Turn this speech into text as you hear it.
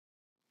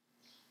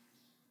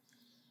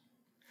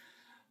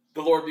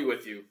The Lord be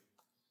with you.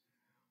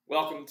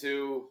 Welcome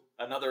to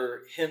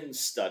another hymn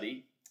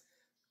study.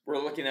 We're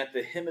looking at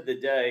the hymn of the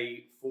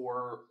day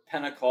for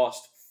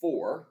Pentecost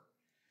 4.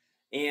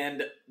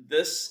 And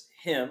this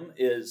hymn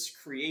is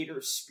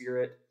Creator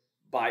Spirit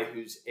by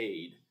whose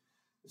aid.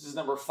 This is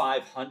number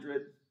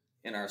 500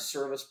 in our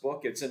service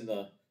book. It's in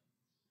the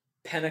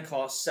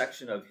Pentecost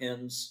section of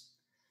hymns.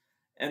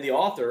 And the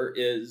author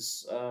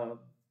is a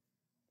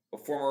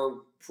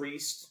former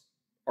priest,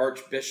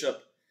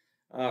 archbishop,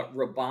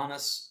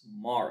 Rabanus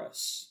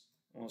Maurus.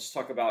 Let's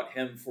talk about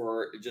him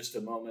for just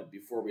a moment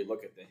before we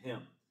look at the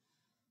hymn.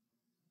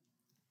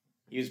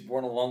 He was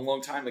born a long,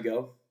 long time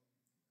ago,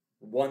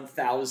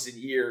 1,000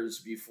 years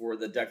before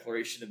the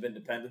Declaration of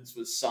Independence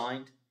was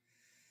signed.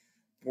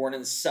 Born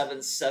in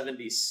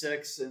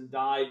 776 and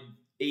died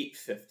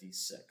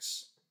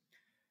 856.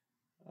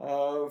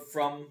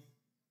 From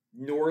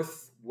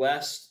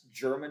northwest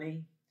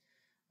Germany.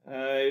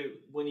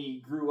 When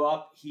he grew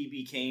up, he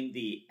became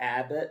the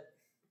abbot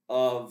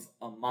of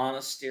a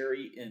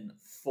monastery in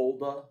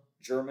Fulda,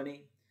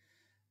 Germany,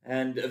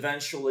 and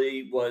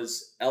eventually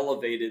was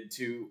elevated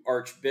to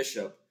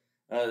archbishop,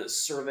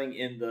 serving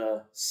in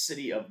the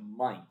city of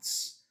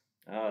Mainz.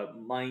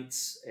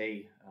 Mainz,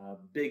 a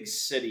big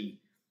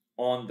city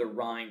on the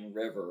Rhine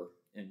River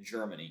in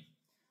Germany.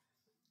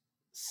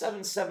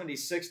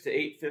 776 to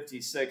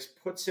 856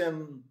 puts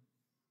him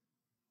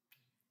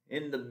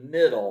in the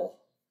middle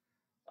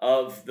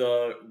of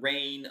the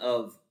reign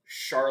of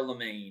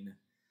Charlemagne.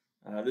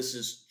 This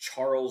is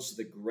Charles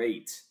the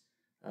Great,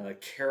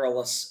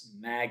 Carolus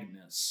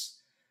Magnus.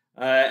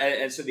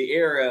 And so the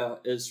era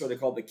is sort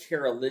of called the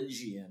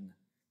Carolingian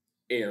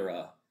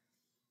era.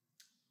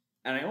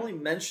 And I only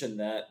mention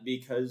that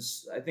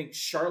because I think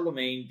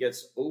Charlemagne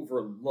gets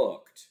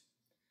overlooked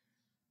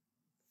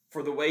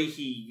for the way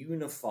he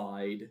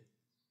unified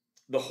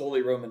the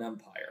Holy Roman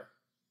Empire.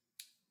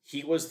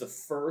 He was the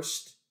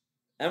first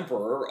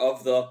emperor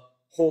of the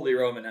Holy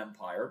Roman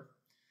Empire,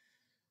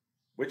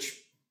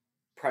 which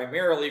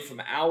primarily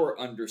from our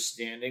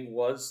understanding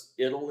was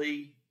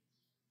Italy,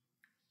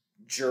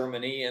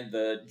 Germany, and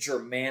the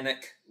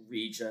Germanic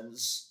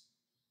regions,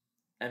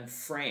 and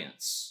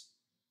France.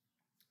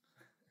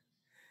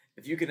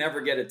 If you can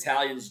ever get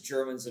Italians,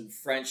 Germans, and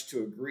French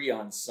to agree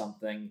on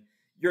something,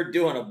 you're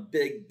doing a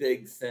big,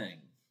 big thing.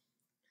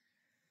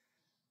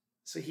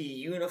 So he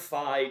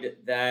unified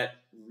that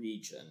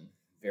region.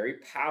 Very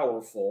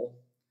powerful.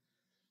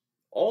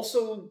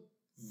 Also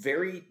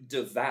very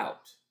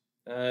devout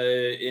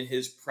in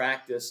his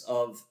practice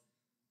of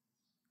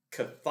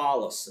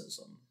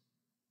Catholicism.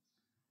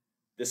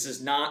 This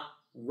is not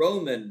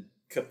Roman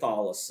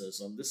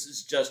Catholicism. This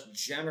is just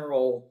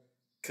general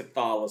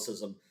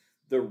Catholicism.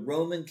 The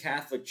Roman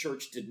Catholic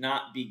Church did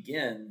not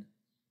begin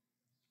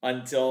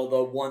until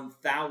the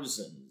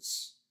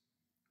 1000s,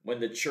 when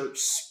the church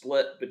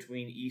split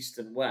between East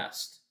and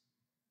West.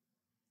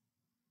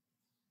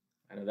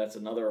 I know that's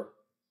another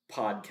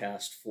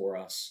podcast for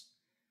us.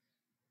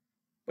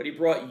 But he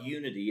brought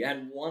unity,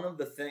 and one of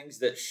the things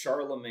that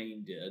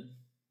Charlemagne did,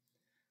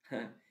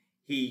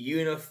 he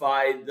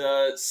unified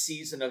the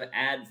season of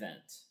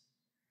Advent.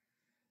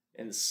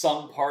 In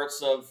some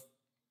parts of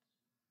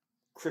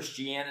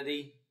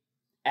Christianity,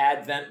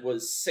 Advent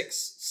was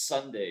 6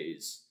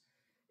 Sundays.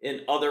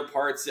 In other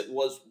parts, it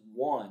was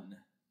 1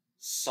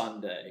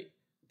 Sunday.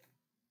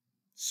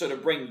 So to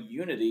bring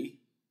unity,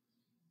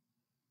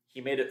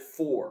 he made it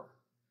 4.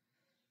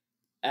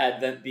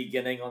 Advent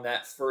beginning on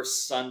that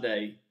first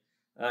Sunday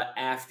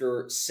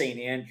after St.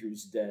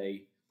 Andrew's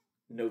Day,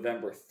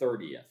 November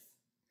 30th.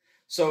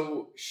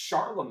 So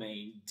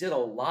Charlemagne did a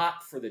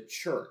lot for the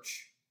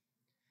church.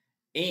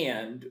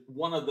 And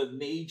one of the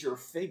major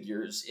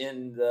figures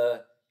in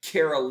the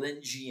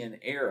Carolingian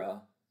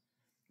era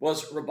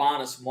was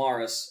Rabanus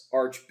Maurus,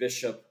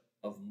 Archbishop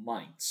of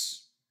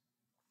Mainz.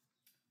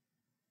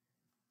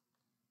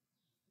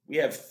 We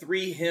have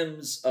 3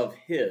 hymns of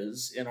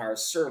his in our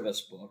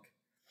service book.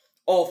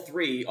 All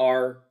 3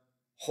 are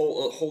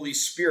Holy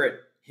Spirit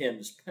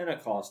hymns,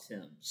 Pentecost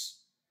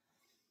hymns.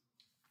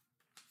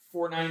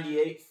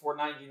 498,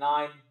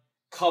 499,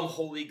 Come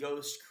Holy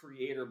Ghost,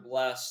 Creator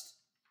blessed,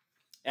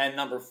 and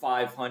number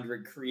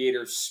 500,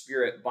 Creator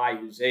Spirit by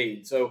whose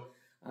aid. So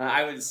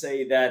I would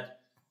say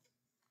that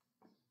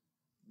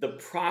the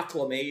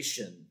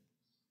proclamation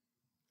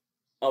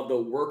of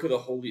the work of the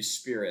Holy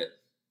Spirit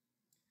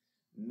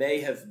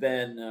may have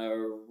been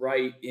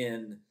right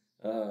in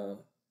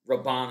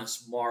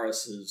Rabanus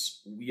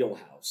Maurus's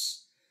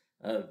wheelhouse.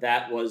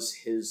 That was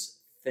his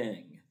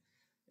thing.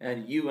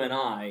 And you and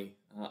I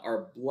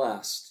are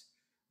blessed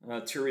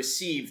to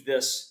receive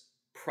this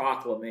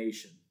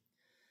proclamation.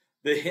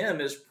 The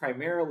hymn is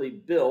primarily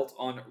built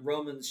on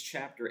Romans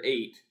chapter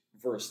 8,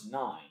 verse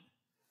 9.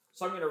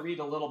 So I'm going to read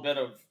a little bit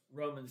of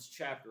Romans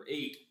chapter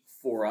 8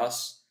 for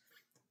us.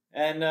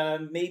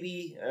 And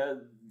maybe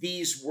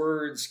these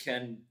words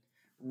can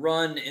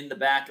run in the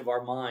back of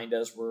our mind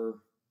as we're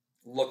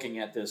looking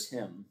at this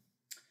hymn.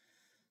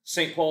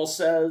 St. Paul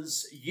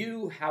says,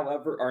 "You,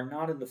 however, are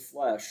not in the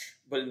flesh,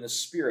 but in the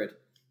Spirit,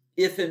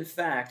 if in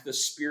fact the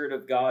Spirit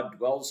of God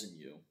dwells in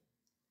you.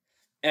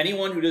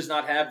 Anyone who does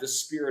not have the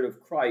Spirit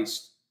of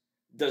Christ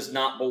does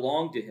not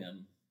belong to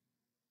him.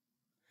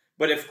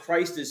 But if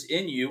Christ is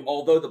in you,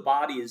 although the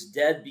body is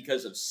dead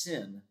because of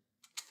sin,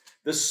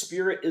 the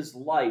Spirit is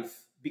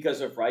life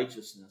because of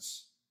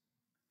righteousness.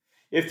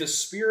 If the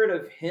Spirit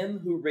of him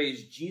who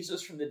raised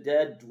Jesus from the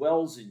dead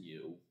dwells in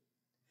you,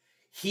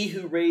 he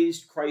who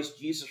raised Christ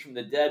Jesus from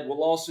the dead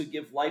will also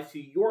give life to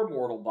your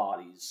mortal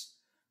bodies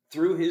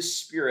through his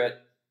Spirit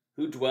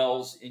who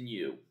dwells in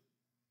you.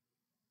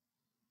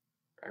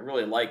 I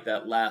really like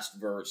that last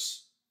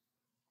verse.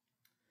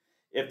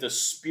 If the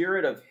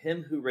Spirit of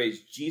him who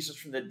raised Jesus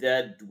from the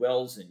dead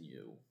dwells in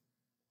you,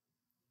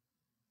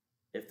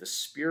 if the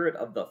Spirit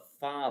of the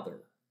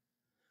Father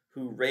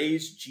who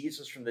raised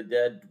Jesus from the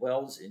dead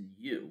dwells in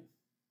you,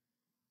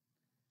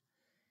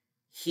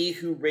 he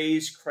who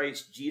raised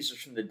Christ Jesus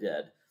from the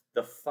dead,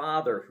 the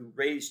Father who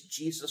raised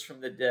Jesus from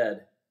the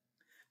dead,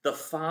 the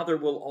Father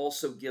will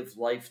also give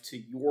life to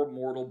your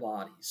mortal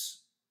bodies.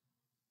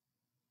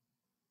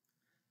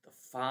 The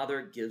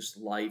Father gives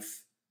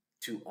life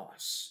to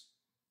us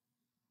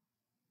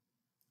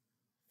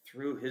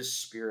through his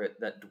Spirit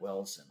that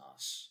dwells in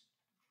us.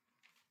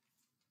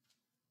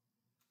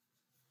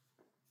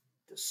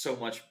 There's so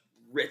much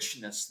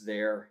richness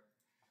there.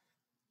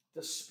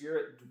 The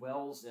Spirit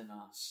dwells in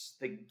us.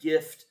 The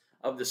gift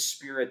of the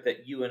Spirit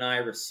that you and I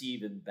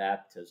receive in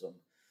baptism.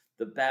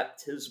 The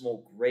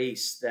baptismal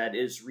grace that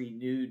is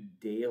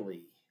renewed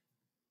daily.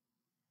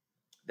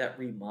 That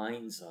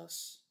reminds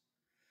us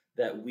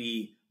that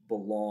we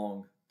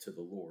belong to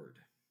the Lord.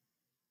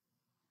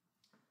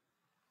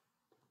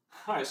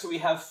 All right, so we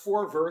have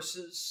 4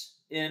 verses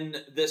in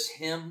this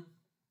hymn.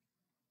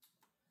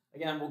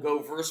 Again, we'll go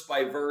verse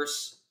by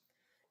verse.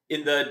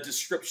 In the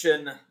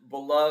description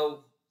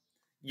below,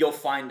 you'll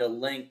find a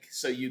link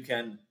so you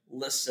can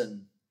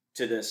listen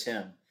to this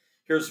hymn.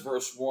 Here's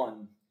verse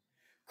 1.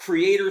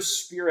 Creator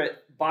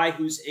Spirit, by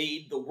whose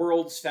aid the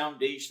world's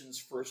foundations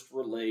first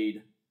were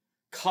laid,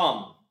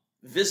 come,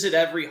 visit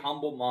every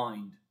humble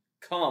mind.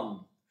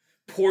 Come,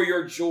 pour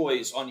your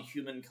joys on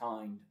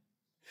humankind.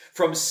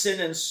 From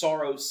sin and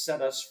sorrow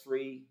set us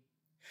free.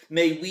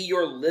 May we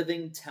your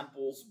living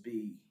temples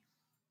be.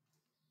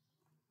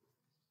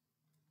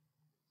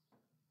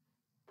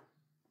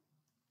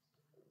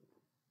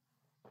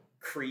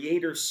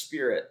 Creator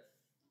Spirit.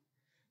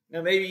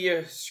 Now maybe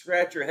you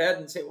scratch your head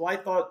and say, well, I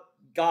thought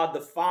God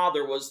the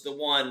Father was the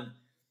one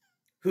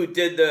who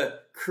did the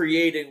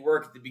creating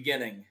work at the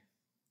beginning.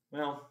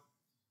 Well,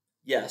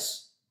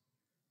 yes.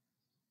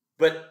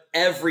 But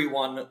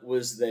everyone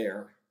was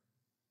there.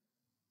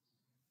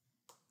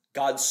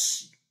 God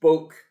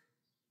spoke.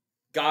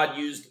 God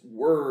used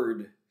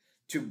word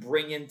to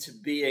bring into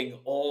being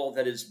all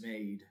that is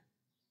made.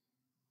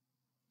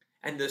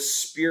 And the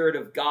Spirit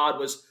of God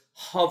was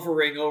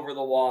hovering over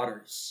the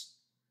waters.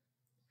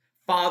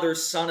 Father,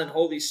 Son, and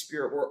Holy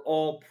Spirit were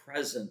all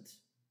present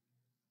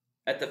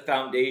at the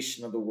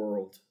foundation of the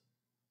world.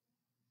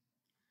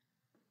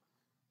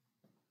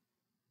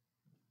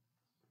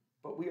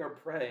 But we are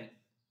praying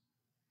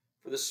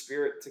for the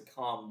Spirit to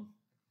come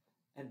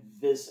and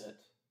visit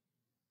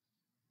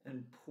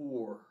and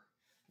pour.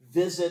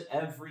 Visit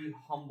every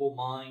humble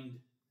mind.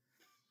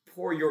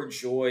 Pour your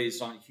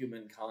joys on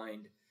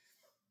humankind.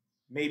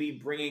 Maybe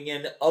bringing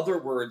in other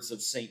words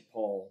of St.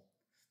 Paul.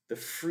 The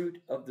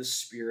fruit of the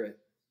Spirit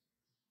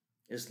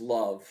is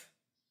love,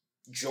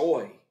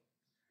 joy,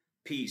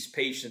 peace,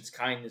 patience,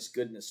 kindness,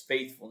 goodness,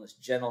 faithfulness,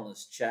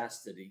 gentleness,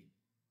 chastity.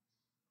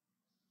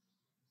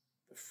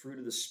 The fruit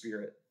of the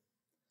Spirit.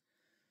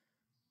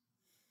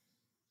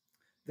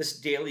 This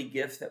daily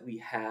gift that we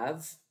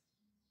have,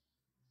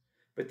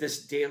 but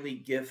this daily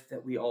gift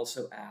that we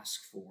also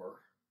ask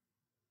for.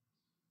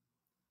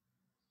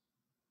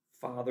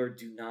 Father,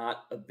 do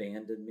not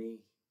abandon me,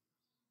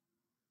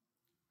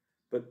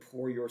 but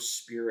pour your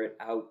Spirit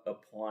out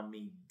upon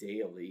me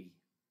daily,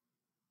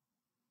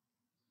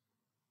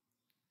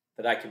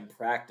 that I can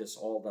practice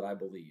all that I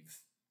believe.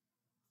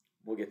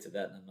 We'll get to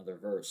that in another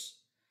verse.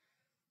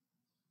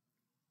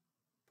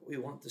 But we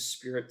want the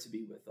Spirit to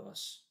be with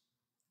us.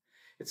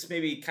 It's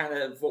maybe kind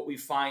of what we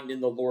find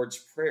in the Lord's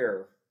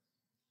Prayer.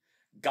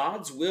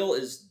 God's will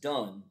is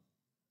done,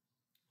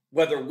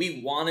 whether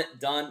we want it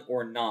done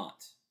or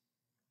not.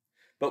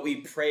 But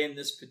we pray in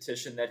this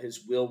petition that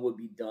his will would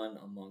be done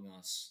among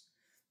us.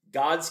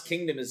 God's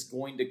kingdom is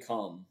going to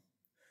come,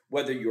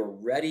 whether you're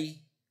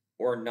ready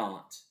or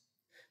not.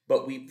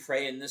 But we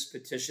pray in this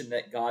petition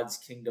that God's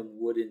kingdom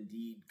would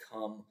indeed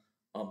come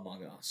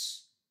among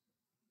us.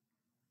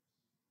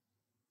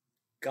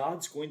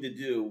 God's going to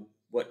do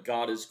what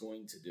God is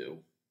going to do.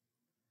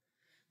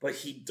 But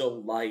he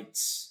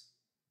delights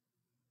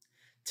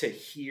to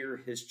hear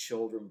his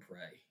children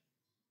pray.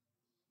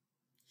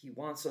 He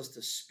wants us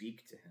to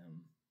speak to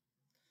him,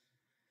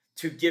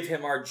 to give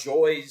him our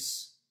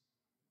joys,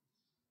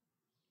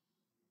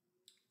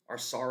 our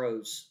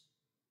sorrows.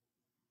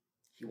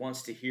 He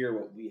wants to hear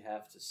what we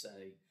have to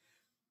say.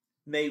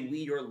 May we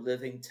your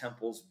living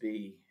temples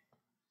be,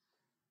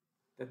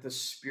 that the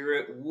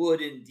Spirit would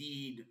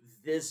indeed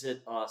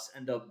visit us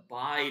and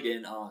abide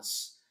in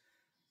us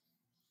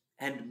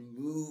and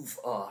move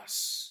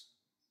us.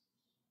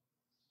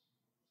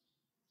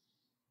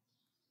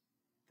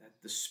 That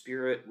the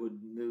Spirit would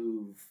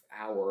move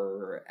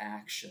our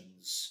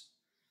actions.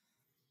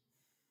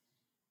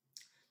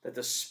 That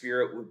the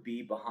Spirit would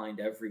be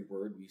behind every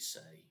word we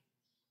say.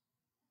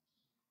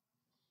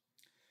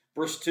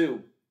 Verse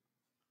 2,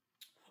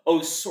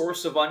 O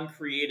source of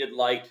uncreated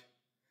light,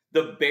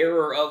 the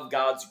bearer of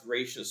God's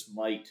gracious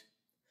might,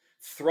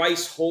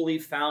 thrice holy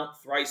fount,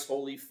 thrice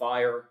holy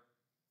fire,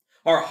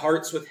 our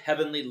hearts with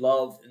heavenly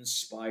love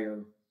inspire.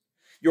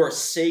 Your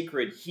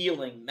sacred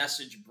healing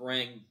message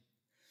bring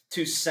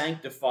to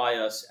sanctify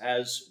us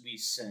as we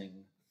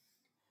sing.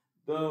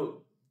 The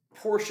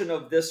portion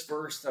of this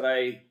verse that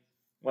I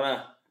want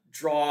to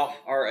draw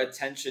our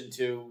attention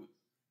to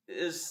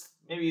is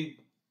maybe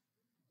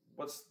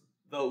what's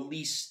the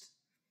least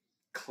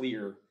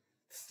clear.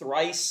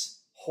 Thrice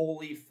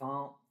holy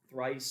fount,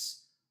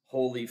 thrice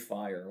holy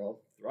fire. Well,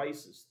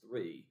 thrice is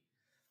three.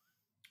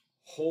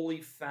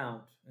 Holy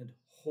fount and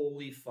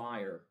holy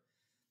fire.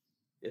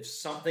 If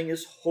something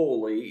is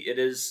holy, it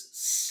is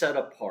set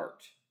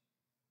apart.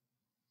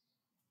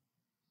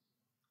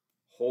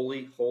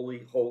 Holy,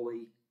 holy,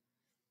 holy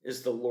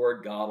is the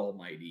Lord God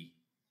Almighty.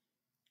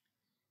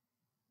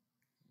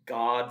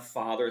 God,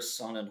 Father,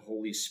 Son, and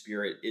Holy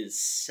Spirit is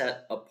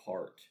set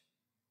apart.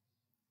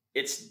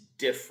 It's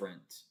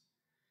different.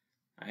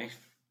 Right?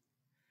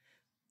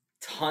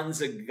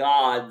 Tons of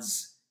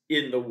gods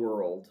in the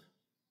world.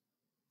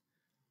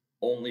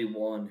 Only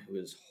one who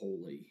is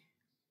holy,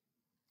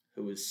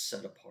 who is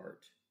set apart.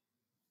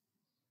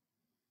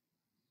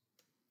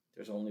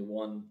 There's only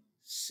one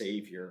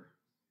Savior.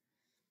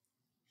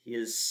 He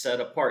is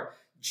set apart.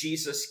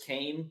 Jesus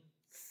came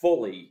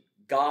fully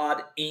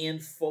God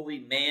and fully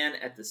man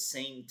at the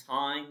same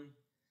time.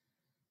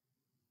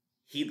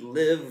 He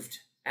lived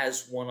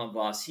as one of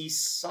us. He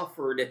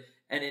suffered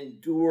and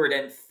endured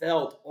and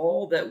felt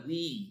all that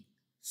we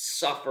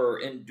suffer,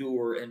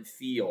 endure, and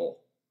feel.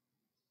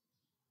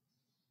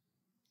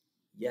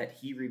 Yet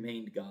he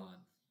remained God,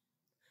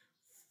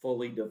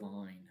 fully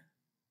divine.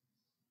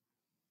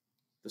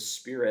 The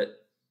Spirit,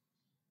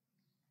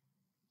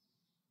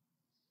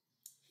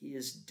 he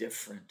is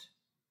different.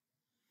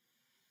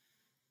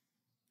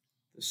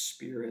 The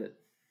Spirit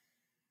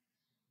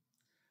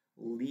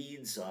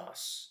leads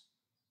us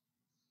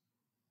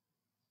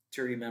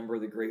to remember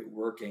the great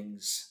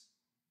workings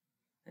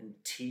and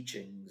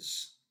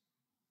teachings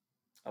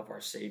of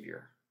our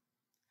Savior.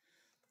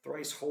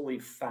 Thrice holy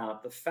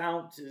fount. The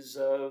fount is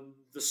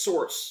the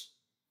source.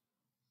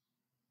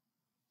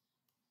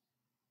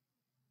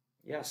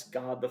 Yes,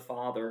 God the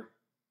Father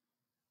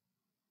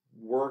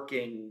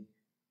working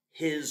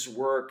his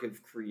work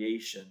of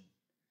creation.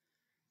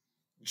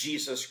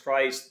 Jesus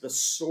Christ, the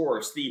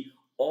source, the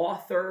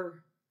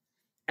author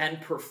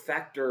and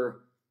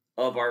perfecter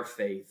of our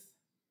faith.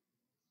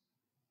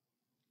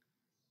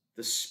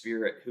 The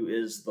Spirit, who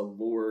is the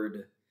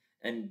Lord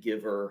and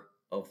giver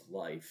of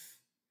life.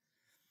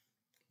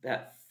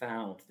 That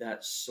fount,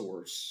 that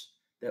source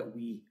that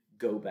we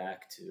go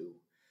back to.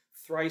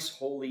 Thrice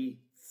holy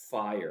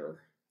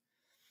fire.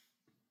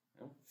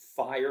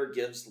 Fire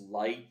gives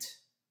light.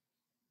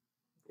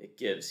 It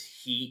gives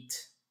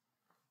heat.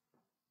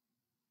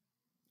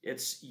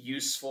 It's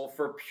useful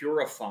for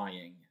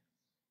purifying.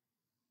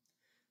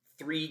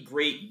 Three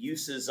great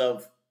uses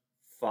of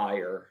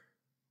fire.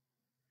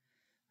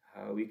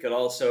 We could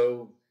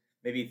also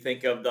maybe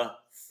think of the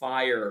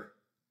fire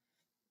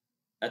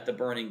at the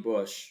burning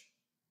bush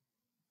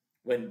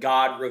when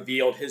God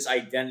revealed his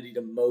identity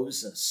to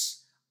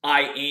Moses.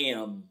 I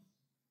am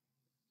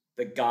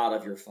the God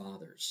of your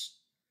fathers.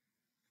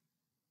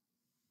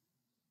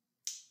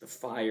 The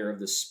fire of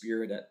the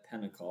Spirit at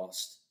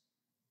Pentecost.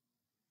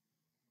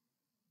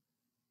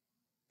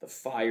 The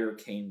fire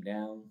came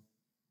down.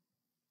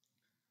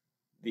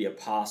 The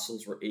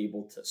apostles were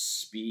able to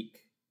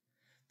speak.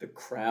 The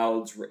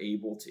crowds were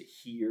able to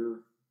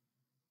hear.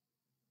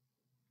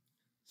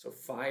 So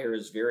fire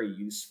is very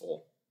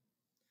useful.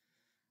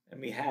 And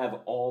we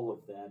have all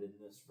of that in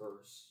this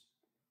verse.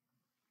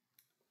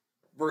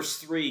 Verse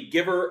 3,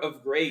 Giver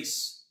of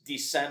grace,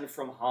 descend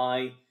from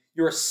high.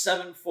 Your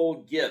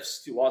sevenfold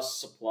gifts to us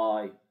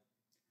supply.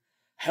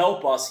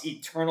 Help us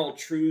eternal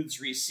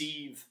truths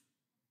receive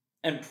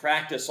and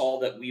practice all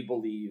that we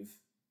believe.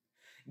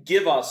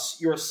 Give us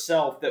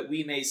yourself that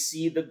we may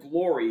see the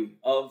glory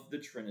of the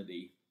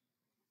Trinity.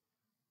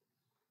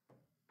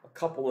 A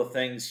couple of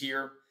things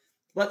here.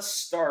 Let's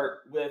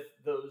start with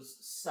those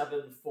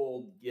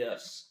sevenfold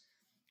gifts.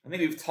 I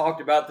think we've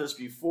talked about this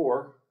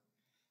before,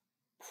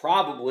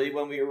 probably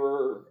when we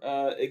were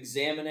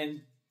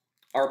examining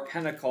our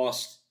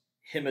Pentecost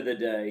hymn of the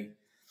day.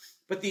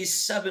 But these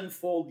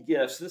sevenfold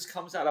gifts, this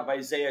comes out of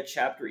Isaiah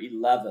chapter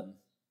 11.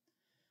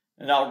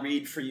 And I'll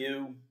read for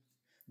you.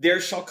 There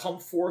shall come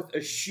forth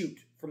a shoot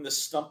from the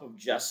stump of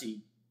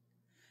Jesse,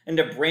 and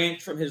a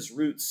branch from his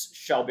roots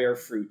shall bear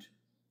fruit.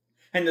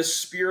 And the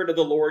Spirit of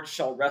the Lord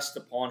shall rest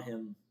upon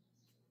him.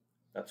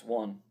 That's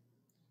one.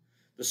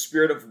 the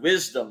spirit of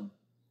wisdom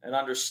and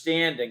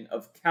understanding,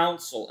 of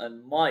counsel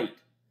and might,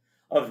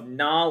 of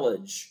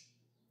knowledge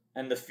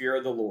and the fear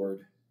of the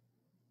Lord.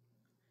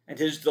 And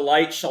his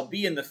delight shall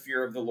be in the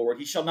fear of the Lord.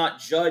 He shall not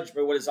judge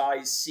by what his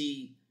eyes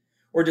see,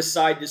 or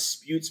decide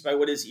disputes by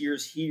what his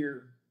ears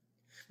hear.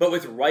 But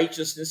with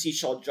righteousness he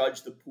shall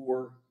judge the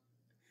poor,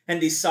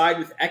 and decide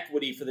with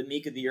equity for the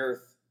meek of the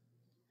earth.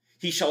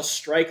 He shall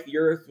strike the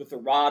earth with the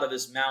rod of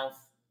his mouth,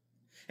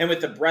 and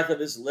with the breath of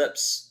his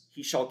lips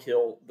he shall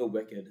kill the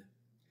wicked.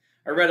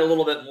 I read a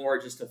little bit more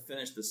just to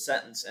finish the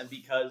sentence, and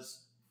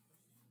because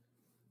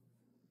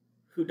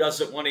who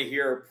doesn't want to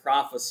hear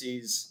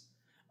prophecies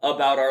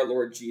about our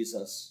Lord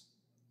Jesus?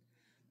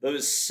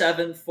 Those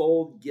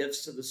sevenfold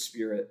gifts of the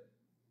Spirit,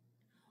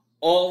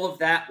 all of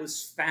that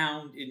was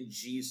found in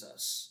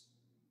Jesus.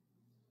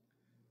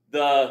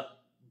 The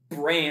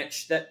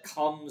branch that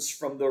comes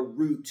from the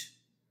root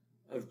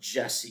of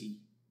Jesse.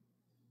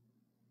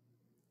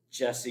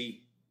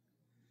 Jesse,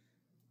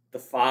 the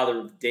father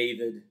of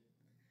David.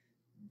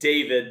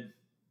 David,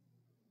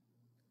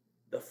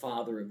 the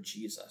father of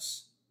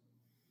Jesus.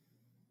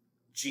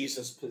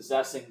 Jesus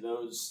possessing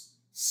those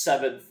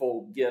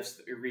sevenfold gifts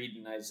that we read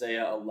in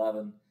Isaiah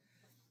 11.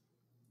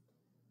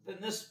 Then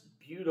this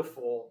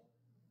beautiful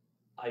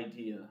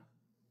idea,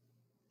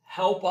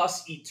 help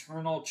us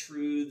eternal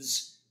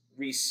truths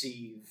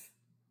receive,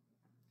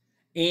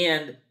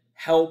 and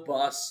help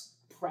us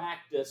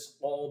practice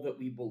all that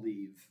we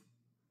believe.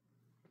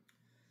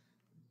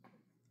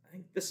 I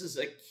think this is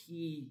a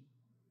key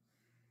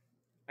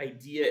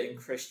idea in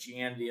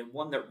Christianity, and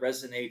one that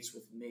resonates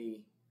with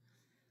me,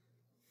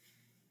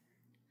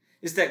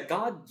 is that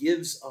God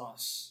gives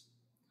us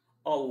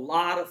a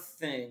lot of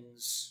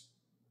things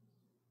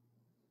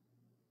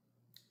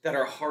that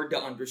are hard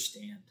to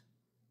understand.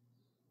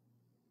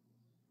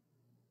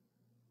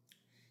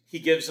 He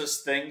gives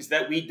us things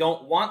that we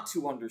don't want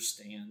to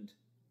understand.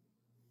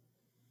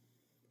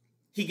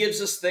 He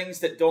gives us things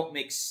that don't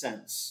make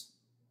sense.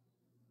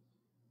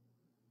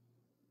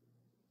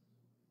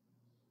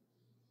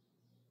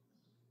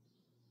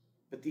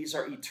 But these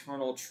are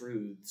eternal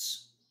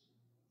truths.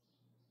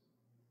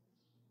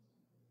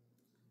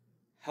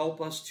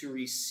 Help us to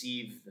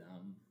receive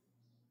them.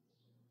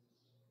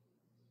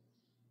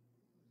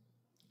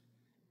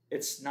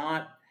 It's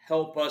not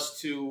help us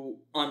to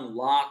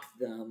unlock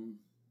them.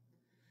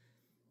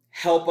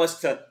 Help us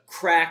to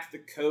crack the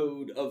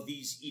code of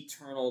these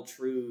eternal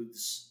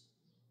truths.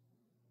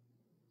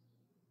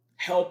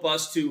 Help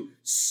us to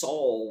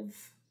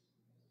solve.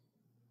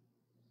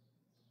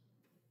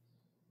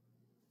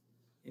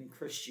 In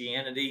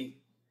Christianity,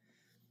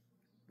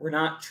 we're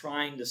not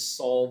trying to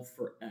solve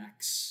for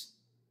X.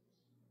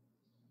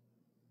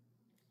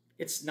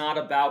 It's not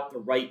about the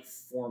right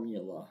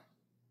formula.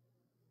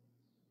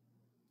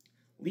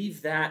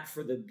 Leave that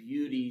for the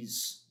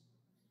beauties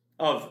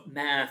of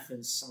math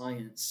and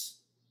science.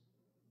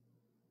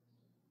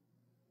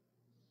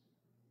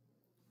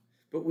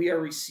 But we are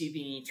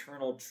receiving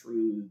eternal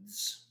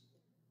truths.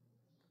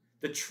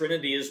 The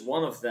Trinity is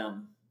one of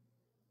them.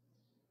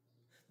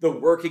 The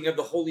working of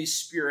the Holy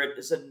Spirit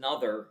is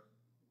another.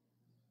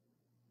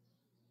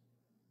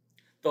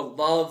 The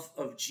love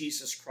of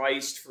Jesus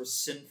Christ for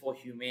sinful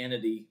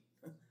humanity,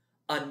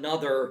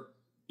 another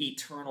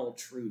eternal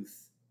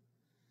truth.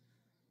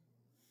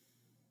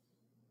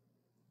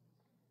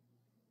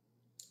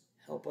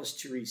 Help us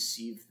to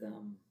receive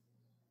them.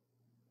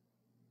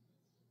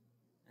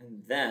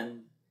 And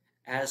then,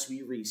 as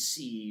we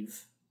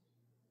receive,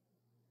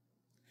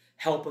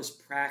 help us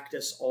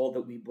practice all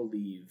that we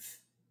believe.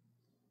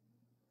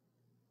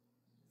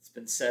 It's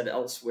been said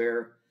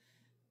elsewhere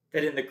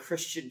that in the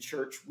Christian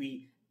church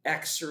we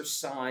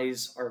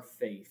exercise our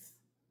faith.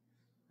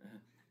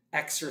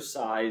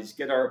 Exercise,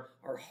 get our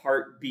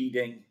heart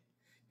beating,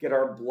 get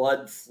our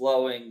blood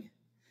flowing,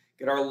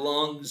 get our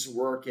lungs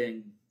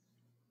working.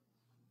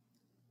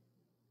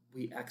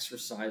 We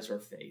exercise our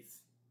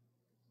faith,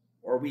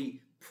 or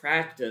we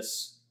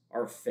practice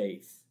our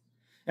faith.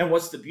 And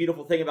what's the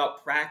beautiful thing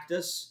about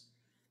practice?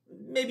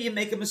 Maybe you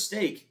make a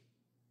mistake,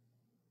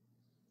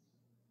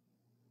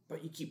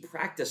 but you keep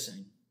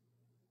practicing.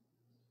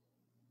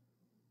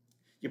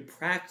 You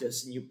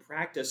practice and you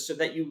practice so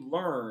that you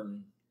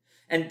learn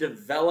and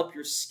develop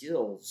your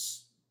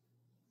skills.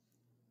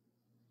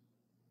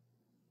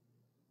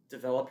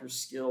 Develop your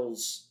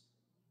skills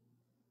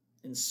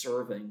in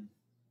serving.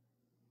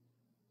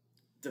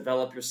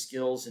 Develop your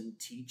skills in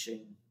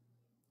teaching.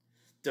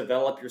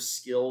 Develop your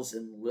skills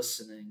in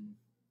listening.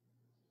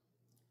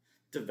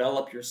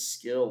 Develop your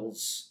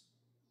skills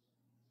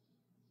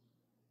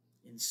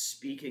in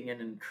speaking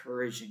an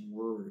encouraging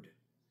word.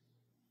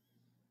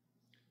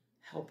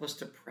 Help us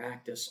to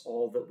practice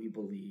all that we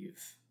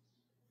believe.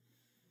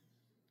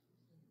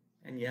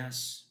 And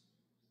yes,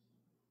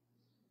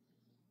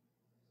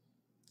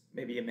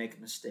 maybe you make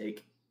a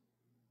mistake.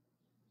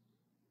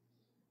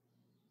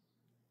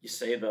 You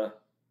say the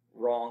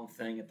wrong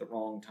thing at the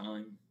wrong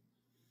time.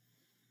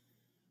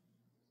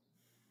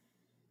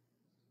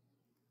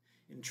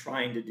 In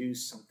trying to do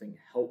something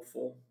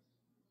helpful,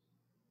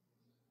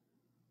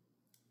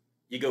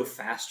 You go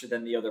faster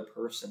than the other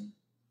person.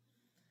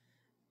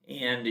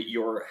 And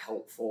your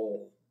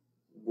helpful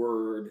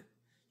word,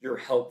 your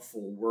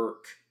helpful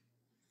work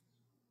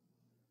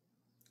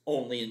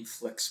only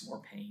inflicts more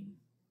pain.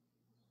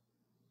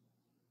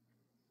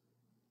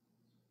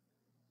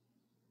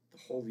 The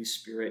Holy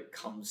Spirit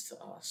comes to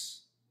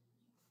us,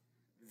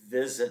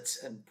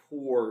 visits and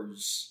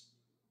pours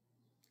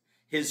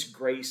His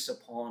grace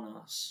upon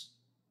us.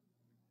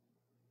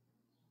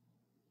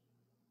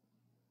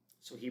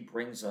 So He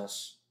brings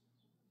us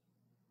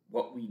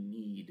what we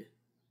need.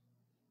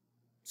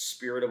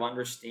 Spirit of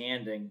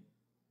understanding,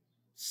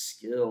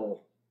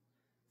 skill,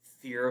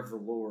 fear of the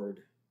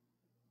Lord,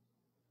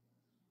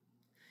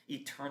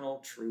 eternal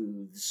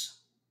truths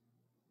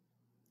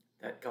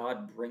that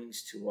God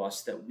brings to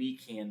us that we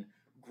can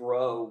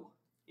grow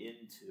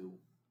into.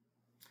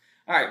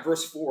 All right,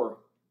 verse 4.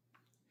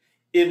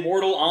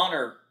 Immortal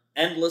honor,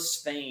 endless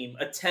fame,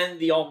 attend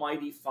the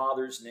Almighty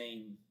Father's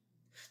name.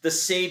 The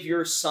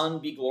Savior Son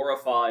be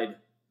glorified,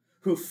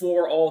 who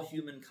for all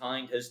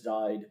humankind has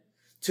died.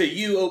 To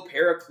you, O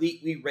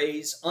Paraclete, we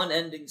raise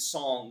unending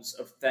songs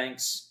of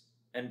thanks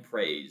and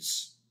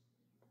praise.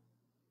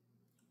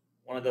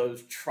 One of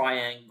those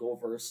triangle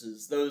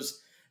verses,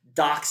 those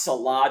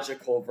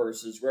doxological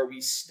verses where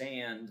we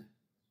stand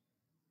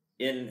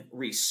in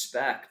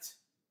respect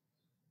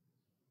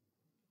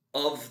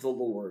of the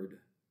Lord,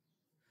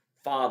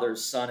 Father,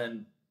 Son,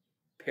 and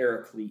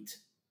Paraclete.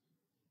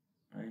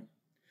 Right?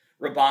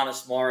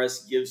 Rabanus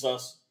Maurus gives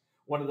us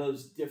one of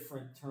those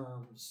different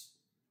terms.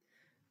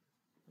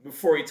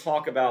 Before we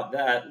talk about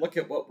that, look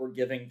at what we're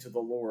giving to the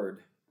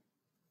Lord.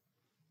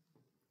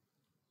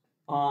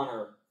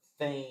 Honor,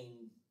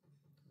 fame,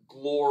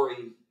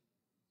 glory,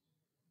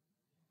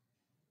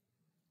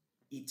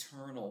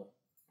 eternal,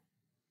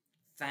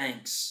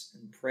 thanks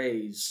and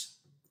praise.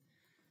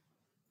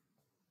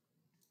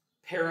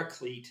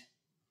 Paraclete,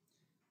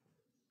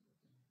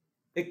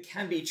 it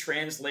can be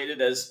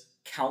translated as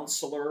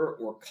counselor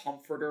or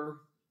comforter,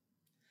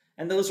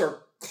 and those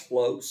are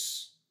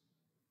close.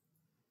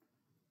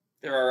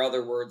 There are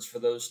other words for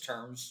those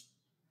terms,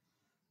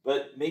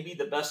 but maybe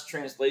the best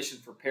translation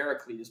for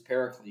Paraclete is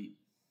Paraclete.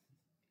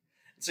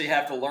 So you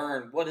have to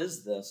learn, what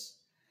is this?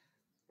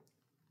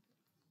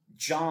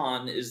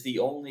 John is the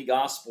only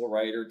gospel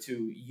writer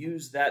to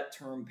use that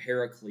term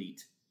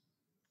Paraclete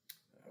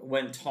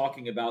when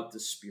talking about the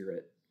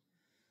Spirit.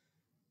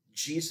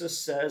 Jesus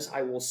says,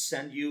 I will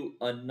send you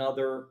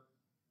another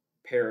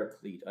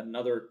Paraclete,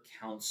 another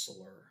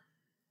counselor.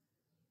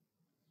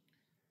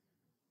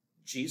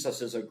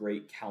 Jesus is a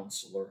great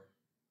counselor.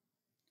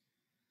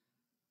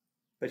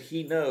 But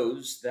he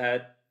knows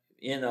that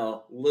in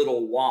a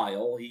little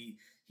while,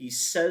 he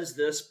says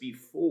this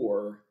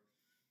before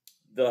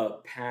the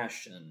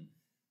Passion,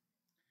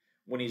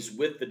 when he's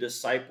with the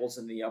disciples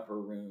in the upper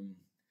room,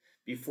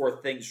 before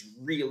things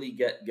really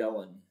get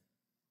going.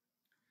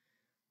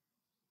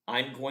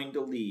 I'm going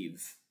to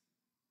leave.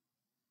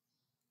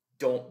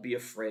 Don't be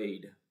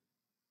afraid.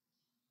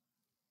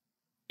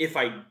 If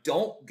I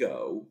don't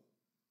go,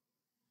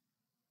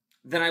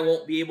 then I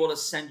won't be able to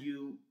send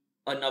you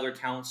another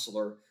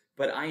counselor,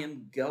 but I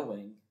am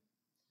going,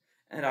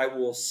 and I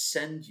will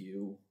send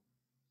you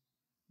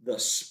the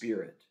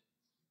Spirit,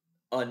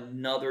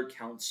 another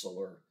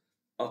counselor,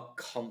 a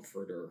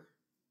comforter.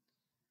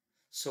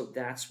 So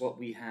that's what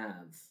we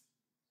have.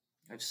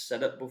 I've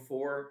said it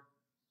before,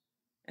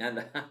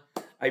 and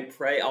I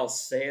pray I'll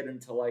say it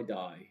until I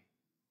die.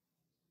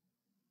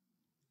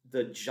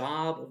 The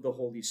job of the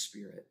Holy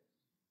Spirit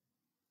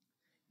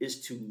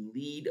is to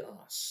lead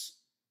us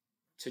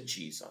to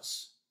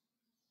Jesus.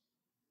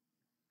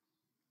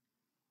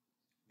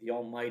 The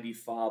Almighty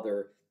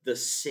Father, the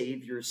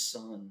Savior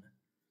Son,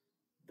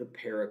 the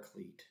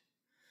Paraclete.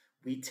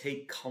 We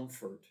take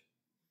comfort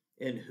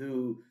in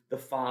who the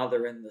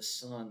Father and the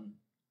Son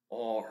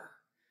are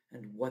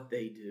and what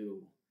they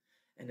do.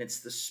 And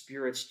it's the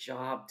Spirit's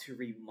job to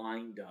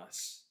remind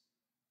us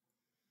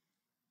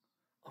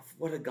of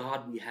what a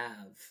God we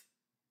have,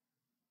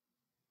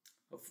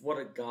 of what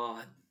a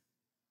God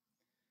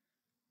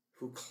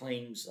who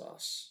claims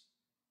us,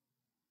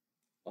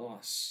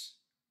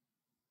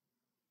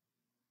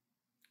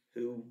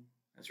 who,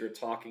 as we're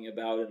talking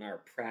about in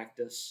our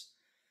practice,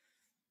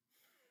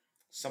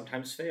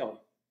 sometimes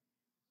fail.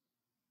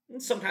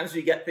 And sometimes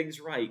we get things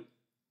right.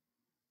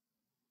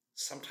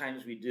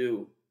 Sometimes we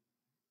do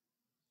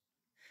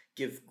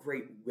give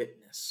great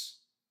witness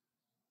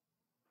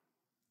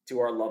to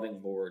our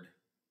loving Lord,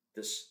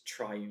 this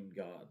triune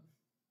God.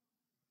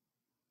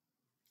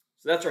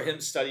 So that's our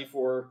hymn study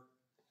for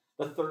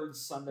the third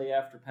Sunday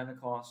after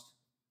Pentecost.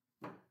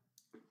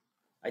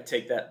 I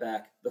take that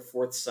back, the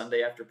fourth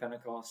Sunday after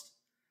Pentecost.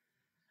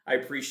 I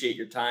appreciate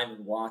your time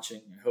and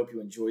watching. I hope you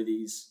enjoy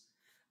these.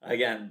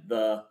 Again,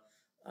 the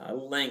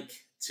link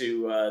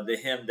to the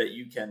hymn that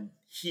you can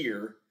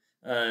hear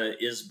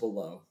is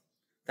below.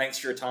 Thanks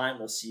for your time.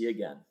 We'll see you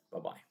again.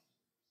 Bye-bye.